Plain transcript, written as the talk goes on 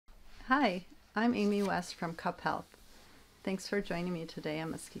Hi, I'm Amy West from Cup Health. Thanks for joining me today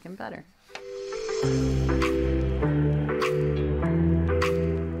on Muskegon Better.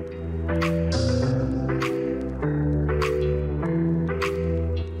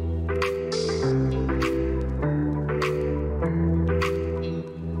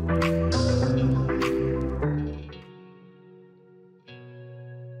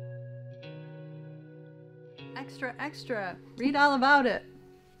 Extra, extra, read all about it.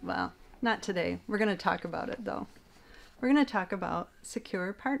 Well, not today. We're going to talk about it though. We're going to talk about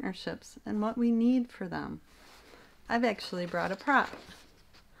secure partnerships and what we need for them. I've actually brought a prop.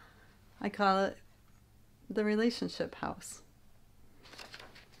 I call it the relationship house.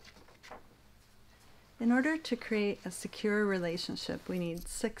 In order to create a secure relationship, we need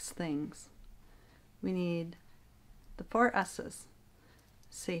 6 things. We need the 4 S's: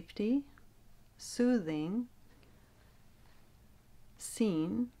 safety, soothing,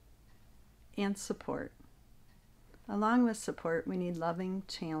 seen, and support. Along with support, we need loving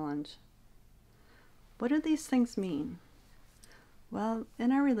challenge. What do these things mean? Well,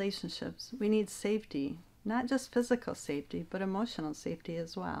 in our relationships, we need safety, not just physical safety, but emotional safety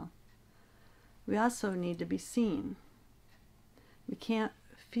as well. We also need to be seen. We can't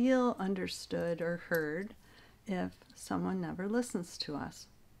feel understood or heard if someone never listens to us.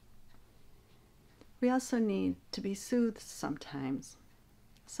 We also need to be soothed sometimes.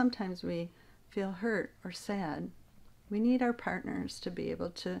 Sometimes we feel hurt or sad. We need our partners to be able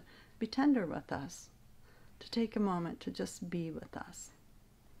to be tender with us, to take a moment to just be with us.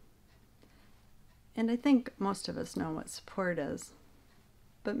 And I think most of us know what support is,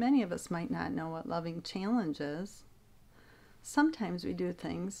 but many of us might not know what loving challenge is. Sometimes we do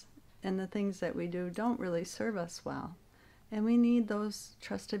things, and the things that we do don't really serve us well. And we need those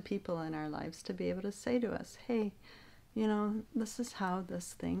trusted people in our lives to be able to say to us, hey, you know, this is how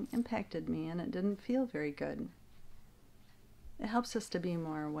this thing impacted me and it didn't feel very good. It helps us to be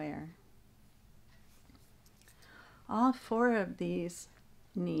more aware. All 4 of these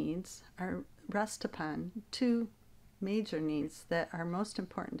needs rest upon 2 major needs that are most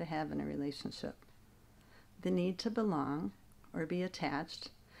important to have in a relationship: the need to belong or be attached,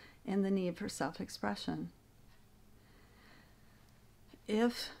 and the need for self-expression.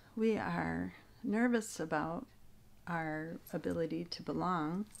 If we are nervous about our ability to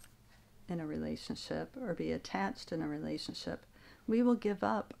belong in a relationship or be attached in a relationship, we will give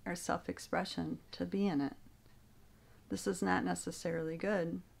up our self-expression to be in it. This is not necessarily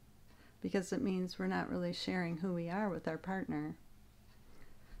good because it means we're not really sharing who we are with our partner.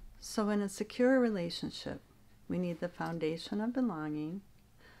 So in a secure relationship, we need the foundation of belonging,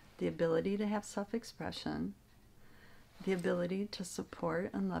 the ability to have self-expression, the ability to support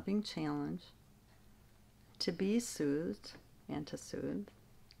and loving challenge, to be soothed and to soothe,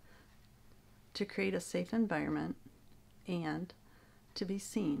 to create a safe environment, and to be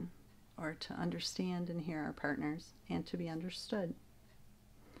seen, or to understand and hear our partners, and to be understood.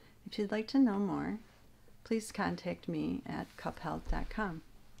 If you'd like to know more, please contact me at cuphealth.com.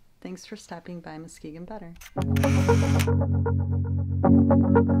 Thanks for stopping by Muskegon Better.